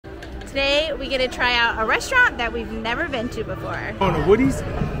Today we get to try out a restaurant that we've never been to before. Going to Woody's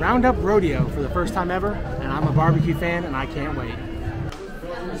Roundup Rodeo for the first time ever, and I'm a barbecue fan and I can't wait.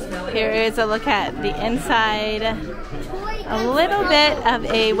 Here is a look at the inside. A little bit of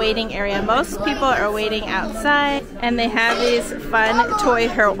a waiting area. Most people are waiting outside, and they have these fun toy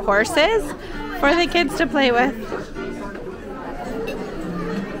horses for the kids to play with.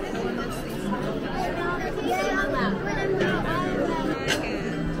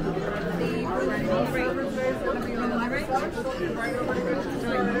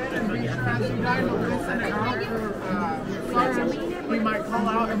 We might call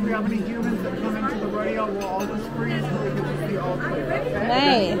out if we have any humans that come into the rodeo. We'll all just freeze so we can see all the way.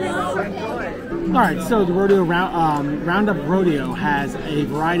 Nice. Alright, so the rodeo Roundup Rodeo has a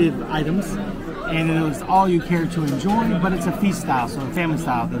variety of items, and it is all you care to enjoy, but it's a feast style, so a family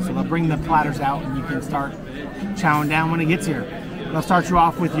style. So they'll bring the platters out and you can start chowing down when it gets here. They'll start you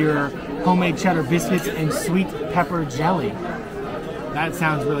off with your homemade cheddar biscuits and sweet pepper jelly. That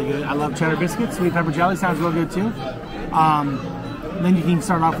sounds really good. I love cheddar biscuits. Sweet pepper jelly sounds real good too. Then you can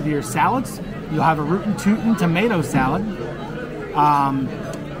start off with your salads. You'll have a rootin' tootin' tomato salad,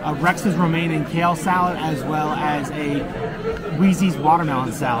 a Rex's romaine and kale salad, as well as a Wheezy's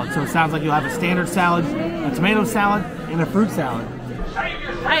watermelon salad. So it sounds like you'll have a standard salad, a tomato salad, and a fruit salad. All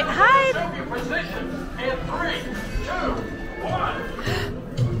right, hide.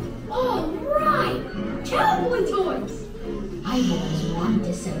 All right, cowboy toys. I always wanted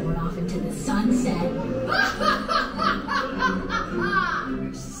to set one off into the sunset.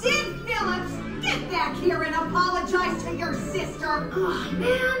 Sid Phillips, get back here and apologize to your sister. Oh,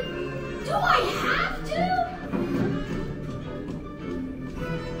 man, do I have to?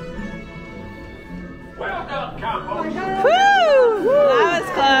 Well done, cowboy. Woo! That was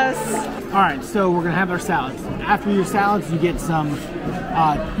close. All right, so we're gonna have our salads. After your salads, you get some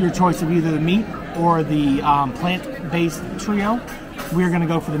your choice of either the meat or the plant-based trio. We're gonna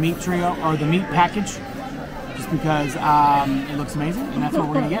go for the meat trio or the meat package, just because it looks amazing, and that's what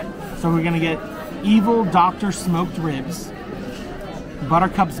we're gonna get. So we're gonna get Evil Doctor smoked ribs,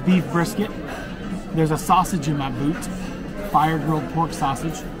 Buttercup's beef brisket. There's a sausage in my boot, fire grilled pork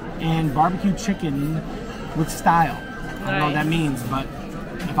sausage, and barbecue chicken with style. I don't know what that means, but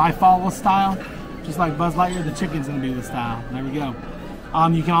if I fall with style, just like Buzz Lightyear, the chicken's gonna be with style. There we go.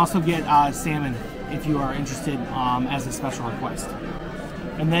 You can also get salmon if you are interested as a special request.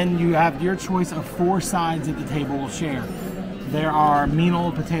 And then you have your choice of 4 sides that the table will share. There are mean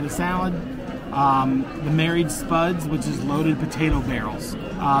old potato salad, the married spuds, which is loaded potato barrels,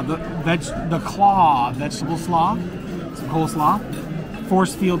 the claw vegetable slaw, some coleslaw,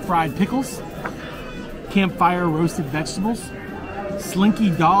 force field fried pickles, campfire roasted vegetables, Slinky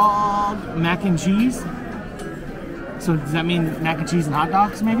Dog mac and cheese. So does that mean mac and cheese and hot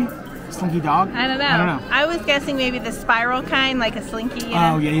dogs, maybe? Slinky Dog? I don't know. I was guessing maybe the spiral kind, like a Slinky.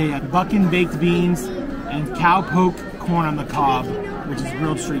 Oh, yeah. Buckin' baked beans and cowpoke corn on the cob, which is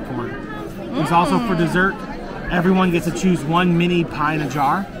grilled street corn. There's also for dessert, everyone gets to choose 1 mini pie in a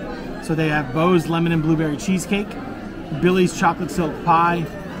jar. So they have Bo's lemon and blueberry cheesecake, Billy's chocolate silk pie,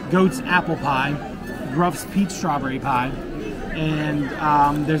 Goat's apple pie, Gruff's peach strawberry pie, and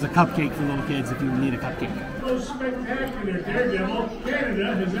there's a cupcake for little kids if you need a cupcake. Most spectacular daredevil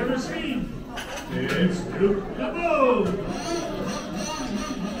Canada has ever seen. It's Duke Cabo.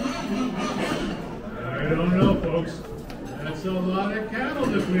 I don't know, folks. That's a lot of cattle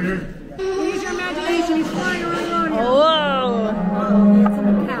to clear. Use your imagination, he's flying around on you. Whoa! Oh, it's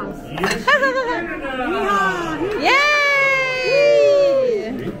some cows. Yes, Canada.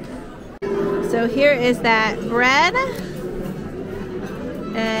 Yay! So here is that bread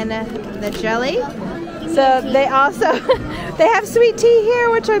and the jelly. So they also, they have sweet tea here,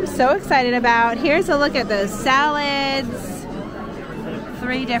 which I'm so excited about. Here's a look at those salads.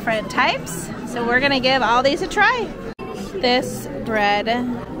 3 different types. So we're gonna give all these a try. This bread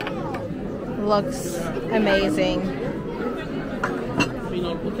looks amazing.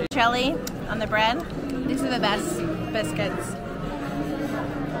 Jelly on the bread. These are the best biscuits.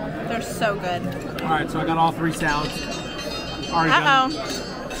 They're so good. All right, so I got all 3 salads. Uh-oh,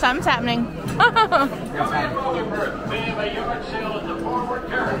 something's happening. They have a yard sale at the forward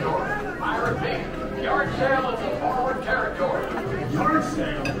territory. I repeat, yard sale at the forward territory. Yard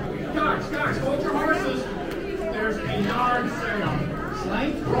sale? Guys, hold your horses. There's a yard sale.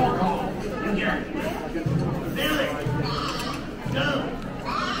 Slate, roll call. In here. Billy. No.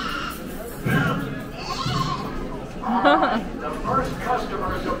 The first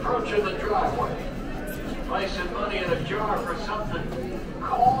customer is approaching the driveway. Placing money in a jar for something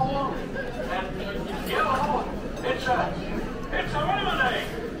cold and, it's a lemonade.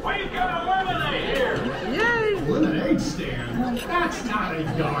 We've got That's not a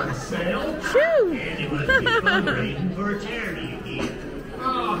yard sale. Shoo! It was the fundraising for charity here.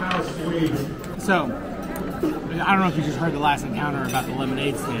 Oh, how sweet. So, I don't know if you just heard the last encounter about the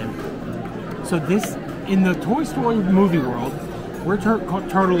lemonade stand. So this, in the Toy Story movie world, we're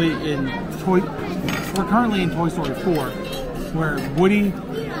currently in Toy Story 4, where Woody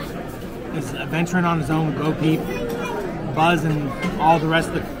is adventuring on his own with Bo Peep. Buzz and all the rest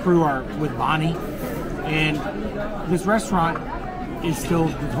of the crew are with Bonnie. And this restaurant is still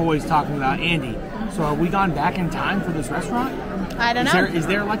the toys talking about Andy. So have we gone back in time for this restaurant? I don't know. Is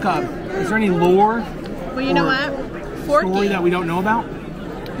there any lore? Well, you know what? Story Forky. that we don't know about?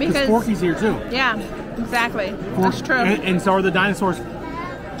 Because Forky's here too. Yeah, exactly. That's true. And so are the dinosaurs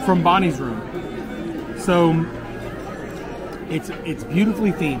from Bonnie's room. So it's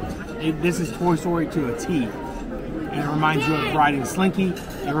beautifully themed. This is Toy Story to a T. And it reminds you of riding Slinky.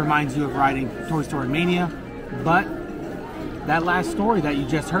 It reminds you of riding Toy Story Mania. But that last story that you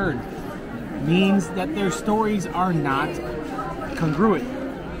just heard means that their stories are not congruent.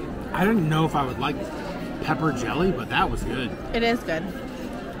 I didn't know if I would like pepper jelly, but that was good. It is good.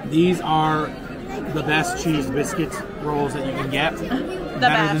 These are the best cheese biscuits rolls that you can get.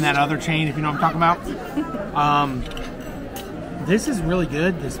 Better than that other chain, if you know what I'm talking about. This is really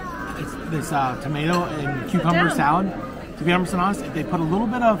good. This tomato and cucumber salad. To be honest, if they put a little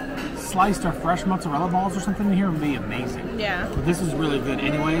bit of sliced or fresh mozzarella balls or something in here, it would be amazing. Yeah. But this is really good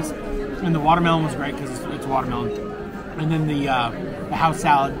anyways. And the watermelon was great because it's watermelon. And then the house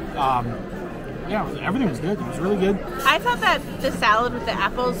salad, yeah, everything was good. It was really good. I thought that the salad with the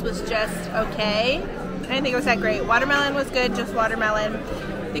apples was just okay. I didn't think it was that great. Watermelon was good, just watermelon.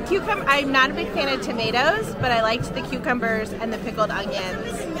 The cucumber, I'm not a big fan of tomatoes, but I liked the cucumbers and the pickled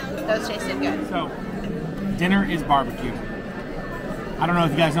onions. Those tasted good. So, dinner is barbecue. I don't know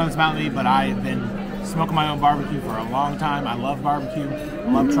if you guys know this about me, but I've been smoking my own barbecue for a long time. I love barbecue. I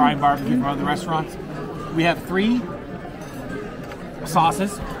love trying barbecue from other restaurants. We have 3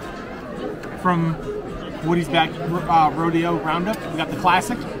 sauces from Woody's Back Rodeo Roundup. We got the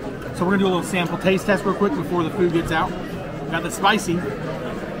classic. So we're gonna do a little sample taste test real quick before the food gets out. We got the spicy,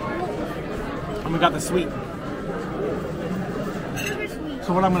 and we got the sweet.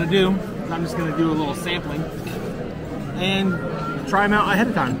 So what I'm gonna do is I'm just gonna do a little sampling and try them out ahead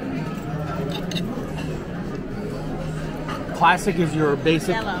of time. Classic is your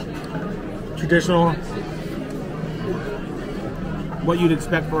basic, traditional, what you'd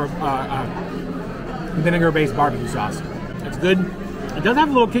expect for a vinegar-based barbecue sauce. It's good. It does have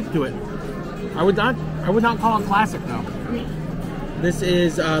a little kick to it. I would not call it classic though. This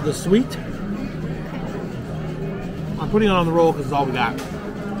is the sweet. I'm putting it on the roll because it's all we got.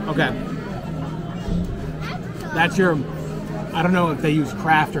 Okay. That's your, I don't know if they use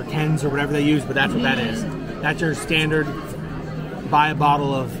Kraft or Ken's or whatever they use, but that's what that is. That's your standard, buy a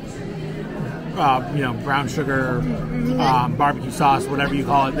bottle of, brown sugar, barbecue sauce, whatever you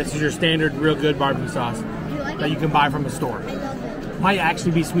call it. This is your standard, real good barbecue sauce that you can buy from a store. Might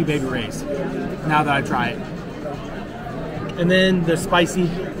actually be Sweet Baby Ray's, now that I try it. And then the spicy.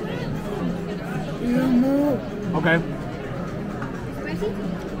 Okay.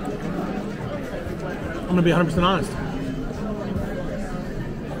 I'm gonna be 100% honest.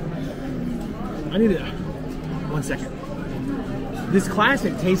 I need it. 1 second. This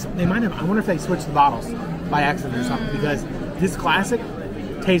classic tastes, they might have, I wonder if they switched the bottles by accident or something, because this classic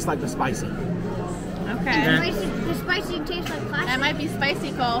tastes like the spicy. Okay. The spicy tastes like classic. That might be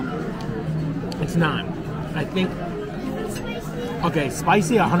spicy, Cole. It's not. I think, okay,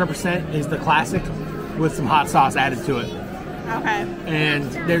 spicy 100% is the classic with some hot sauce added to it. Okay. And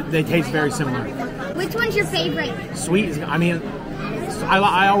they taste very similar. Which one's your favorite? Sweet is, I mean,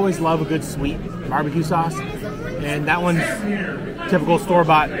 I always love a good sweet barbecue sauce. And that one's typical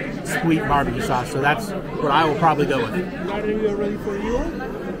store-bought sweet barbecue sauce. So that's what I will probably go with. Larry, we are ready for you.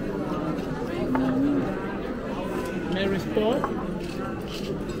 Mary Spot,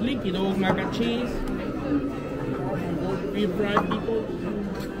 Slinky Dog mac and cheese, we fried people,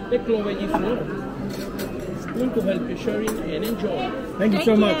 the claw veggie flour. Spoon to help you sharing and enjoy. Thank you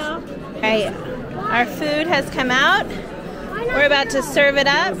so much. Okay, our food has come out. We're about to serve it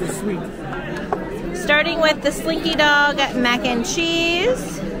up. This is sweet. Starting with the Slinky Dog mac and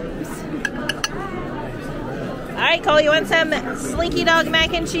cheese. All right, Cole, you want some Slinky Dog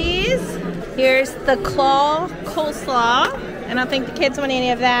mac and cheese? Here's the claw coleslaw. I don't think the kids want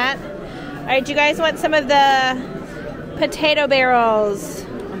any of that. All right, do you guys want some of the potato barrels?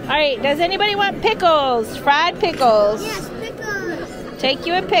 All right, does anybody want pickles? Fried pickles? Yes, pickles. Take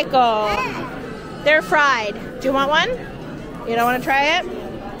you a pickle. Yeah. They're fried. Do you want one? You don't want to try it?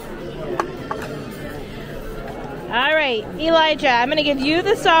 All right, Elijah, I'm gonna give you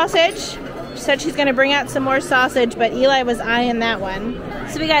the sausage. She said she's gonna bring out some more sausage, but Eli was eyeing that one.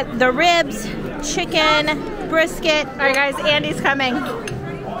 So we got the ribs, chicken, brisket. All right, guys, Andy's coming.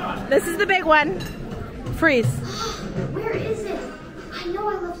 This is the big one. Freeze. Where is it? I know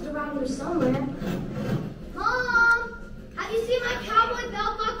I left it around here somewhere. Mom, have you seen my cowboy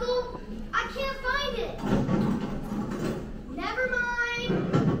belt buckle? I can't find it. Never mind.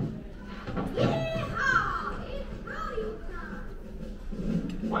 Yeehaw! It's rodeo time.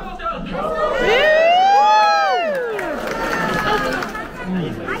 Well done, Joe.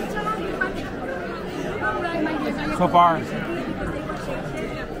 So far, I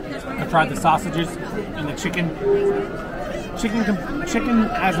tried the sausages and the chicken. Chicken,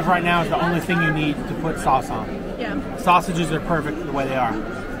 as of right now, is the only thing you need to put sauce on. Yeah. Sausages are perfect the way they are.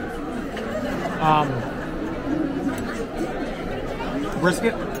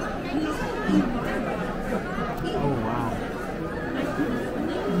 Brisket. Oh wow,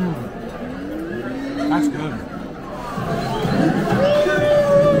 that's good.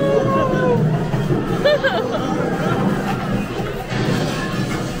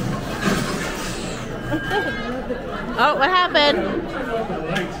 Oh, what happened?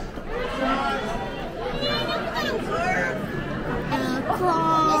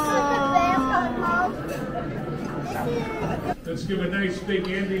 Let's give a nice big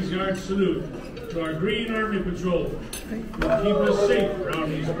Andy's Yard salute to our Green Army Patrol. They'll keep us safe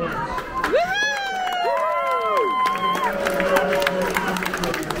around these parts.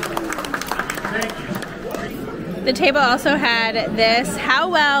 Thank you. The table also had this. How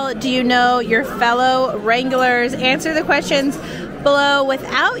well do you know your fellow Wranglers? Answer the questions below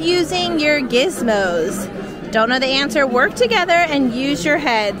without using your gizmos. Don't know the answer? Work together and use your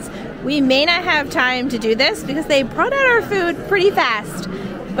heads. We may not have time to do this because they brought out our food pretty fast.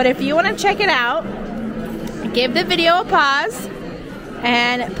 But if you want to check it out, give the video a pause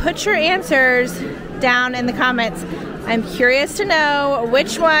and put your answers down in the comments. I'm curious to know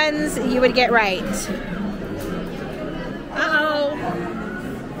which ones you would get right. Uh-oh.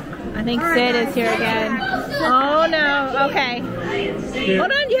 I think Sid is here again. Oh no, okay.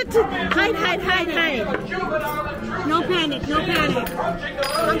 Hold on, you have to hide. No panic, no panic.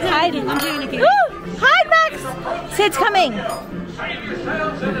 I'm panicking. Woo! Hide, Max! Sid's coming. Save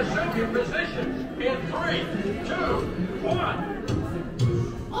yourselves in assembly position in 3, 2,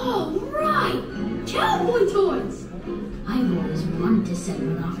 1. All right, cowboy toys. I've always wanted to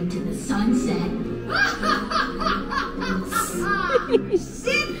send one off into the sunset.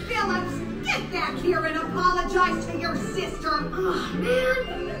 Sid Phillips, get back here and apologize to your sister. Oh,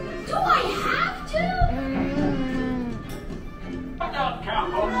 man, do I have to? Look out,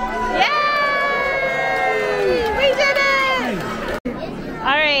 cowboys. Yay! We did it!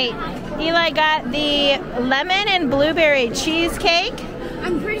 All right, Eli got the lemon and blueberry cheesecake.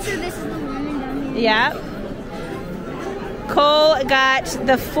 I'm pretty sure this is the lemon down here. Yeah. Cole got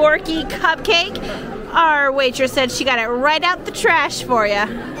the forky cupcake. Our waitress said she got it right out the trash for you.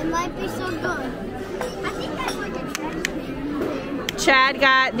 It might be so good. I think that's like a trash can. Chad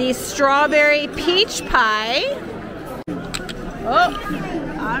got the strawberry peach pie. Oh,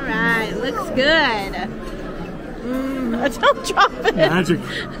 all right, looks good. Don't drop it. Magic.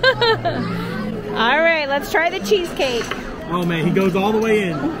 All right, let's try the cheesecake. Oh man, he goes all the way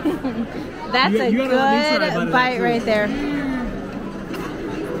in. That's a good bite right there.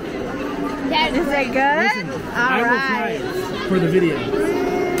 Is it good? Listen, I will try it for the video.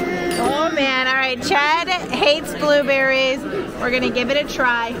 Oh man, all right. Chad hates blueberries. We're gonna give it a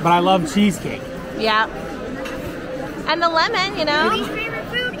try. But I love cheesecake. Yeah. And the lemon, you know. Least favorite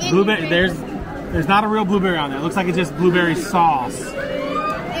food? Blueberry. There's not a real blueberry on there. It looks like it's just blueberry sauce.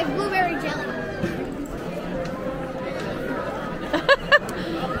 It's blueberry jelly.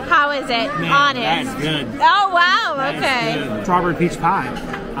 How is it? Man, Honest. that's good. Oh wow. That's Okay. good. Strawberry peach pie.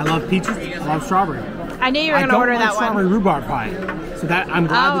 I love peaches. I love strawberry. I knew you were gonna order that I don't like strawberry one. rhubarb pie. So that I'm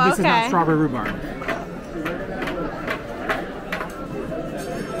glad that this is not strawberry rhubarb.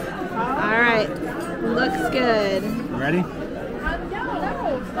 All right. Looks good. You ready?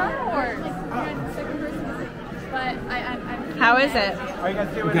 No, Star Wars. But I'm How is it? Are you guys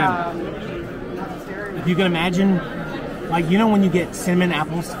doing Okay. If you can imagine, like you know when you get cinnamon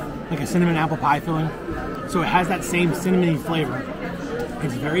apples, like a cinnamon apple pie filling, so it has that same cinnamony flavor.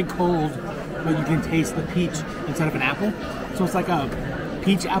 It's very cold, but you can taste the peach instead of an apple. So it's like a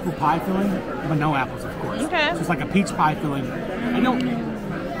peach apple pie filling, but no apples, of course. Okay. So it's like a peach pie filling.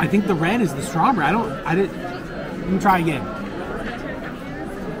 I think the red is the strawberry. Let me try again.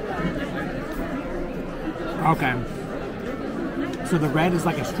 Okay. So the red is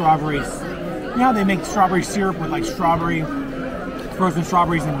like a strawberry You know how they make strawberry syrup with like frozen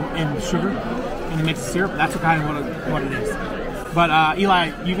strawberries and sugar, and they make the syrup? That's kind of what it is. But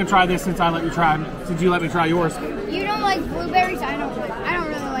Eli, you can try this since you let me try yours. You don't like blueberries? I don't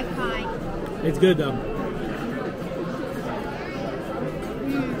really like pie. It's good though.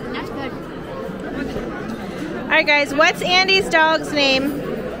 That's good. All right, guys, what's Andy's dog's name?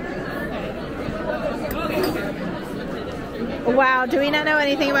 Wow, do we not know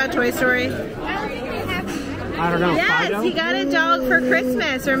anything about Toy Story? I don't think they have. I don't know. Yes, Fido? he got a dog for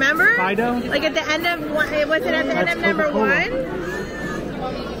Christmas, remember? Fido? Like at the end of one, was it at the end of number Coca-Cola.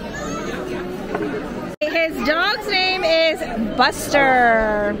 1? His dog's name is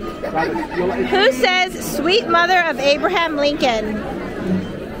Buster. Who says sweet mother of Abraham Lincoln?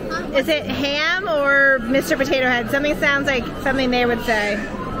 Is it Ham or Mr. Potato Head? Something sounds like something they would say.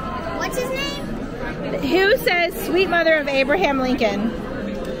 What's his name? Who says sweet mother of Abraham Lincoln?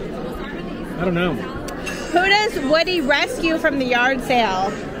 I don't know. Who does Woody rescue from the yard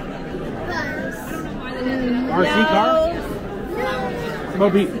sale? RC car? Bo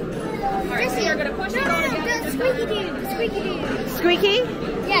Peep. Chrissy, you're gonna push the squeaky dude. The squeaky dude. Squeaky?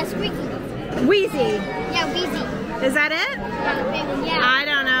 Yeah, squeaky. Wheezy. Yeah, Wheezy. Is that it? Yeah. I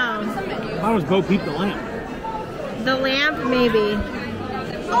don't know. That was Bo Peep the lamp. The lamp, maybe.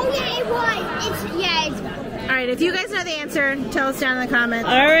 Oh yeah, it was. It's. All right, if you guys know the answer, tell us down in the comments.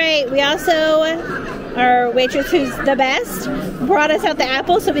 All right, we also, our waitress who's the best, brought us out the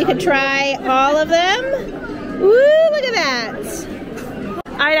apples so we could try all of them. Woo, look at that.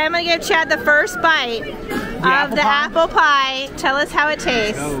 All right, I'm gonna give Chad the first bite of the apple pie. Tell us how it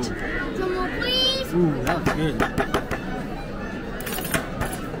tastes. Some more, please. Ooh, that was good.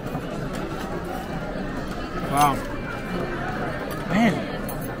 Wow. Man.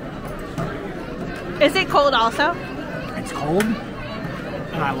 Is it cold also? It's cold,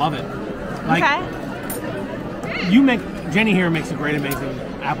 and I love it. Like, okay. Jenny here makes a great, amazing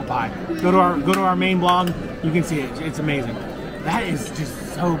apple pie. Go to our main blog. You can see it. It's amazing. That is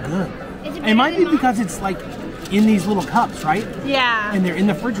just so good. It might be because it's like in these little cups, right? Yeah. And they're in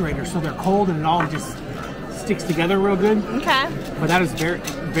the refrigerator, so they're cold and it all just sticks together real good. Okay. But that is very,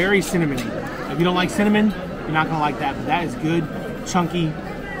 very cinnamony. If you don't like cinnamon, you're not gonna like that. But that is good, chunky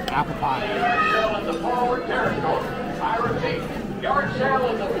apple pie.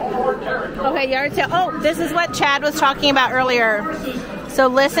 Okay, yard sale. Oh, this is what Chad was talking about earlier. So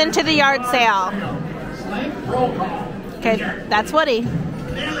listen to the yard sale. Okay, that's Woody.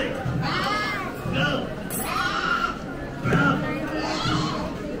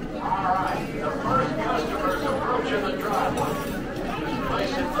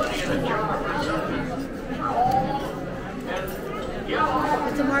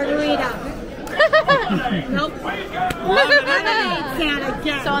 It's a margarita. Nope.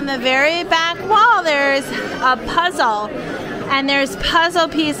 So on the very back wall, there's a puzzle. And there's puzzle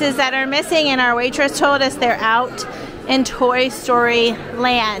pieces that are missing, and our waitress told us they're out in Toy Story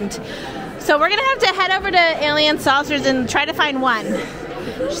Land. So we're gonna have to head over to Alien Saucers and try to find one.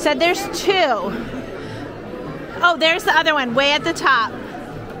 She said there's two. Oh, there's the other one, way at the top.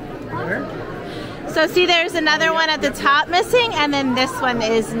 Where? So see, there's another one at the top missing, and then this one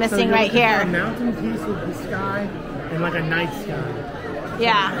is missing right here. A mountain piece of the sky and like a night sky.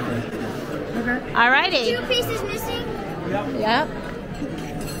 Yeah. Okay. Alrighty. 2 pieces missing. Yep.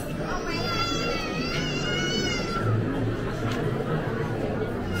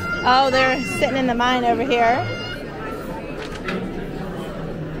 Oh, they're sitting in the mine over here.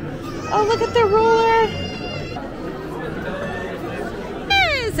 Oh, look at the ruler.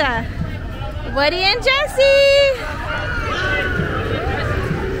 There's Woody and Jessie.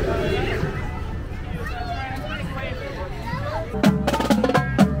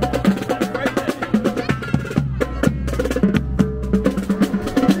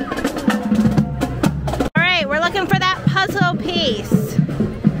 All right, we're looking for that puzzle piece.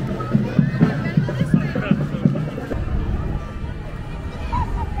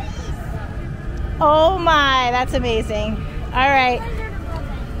 Oh my, that's amazing. All right.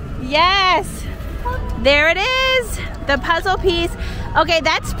 Yes, there it is, the puzzle piece. Okay,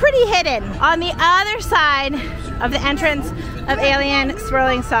 that's pretty hidden on the other side of the entrance of Alien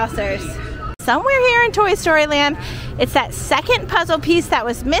Swirling Saucers. Somewhere here in Toy Story Land, it's that second puzzle piece that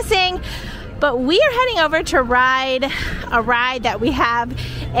was missing, but we are heading over to ride a ride that we have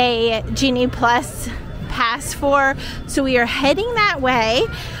a Genie Plus pass for, so we are heading that way.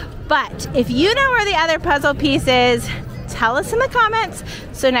 But if you know where the other puzzle piece is, tell us in the comments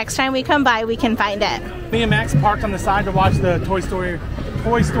so next time we come by we can find it. Me and Max parked on the side to watch the Toy Story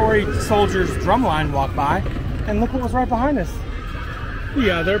Soldiers drumline walk by, and look what was right behind us.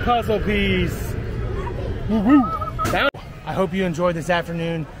 The other puzzle piece. I hope you enjoyed this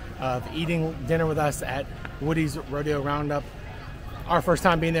afternoon of eating dinner with us at Woody's Rodeo Roundup. Our first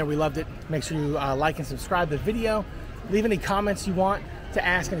time being there, we loved it. Make sure you like and subscribe to the video. Leave any comments you want to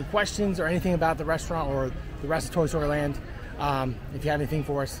ask, any questions or anything about the restaurant or the rest of Toy Story Land. If you have anything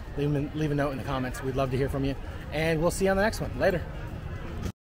for us, leave a note in the comments. We'd love to hear from you. And we'll see you on the next one. Later.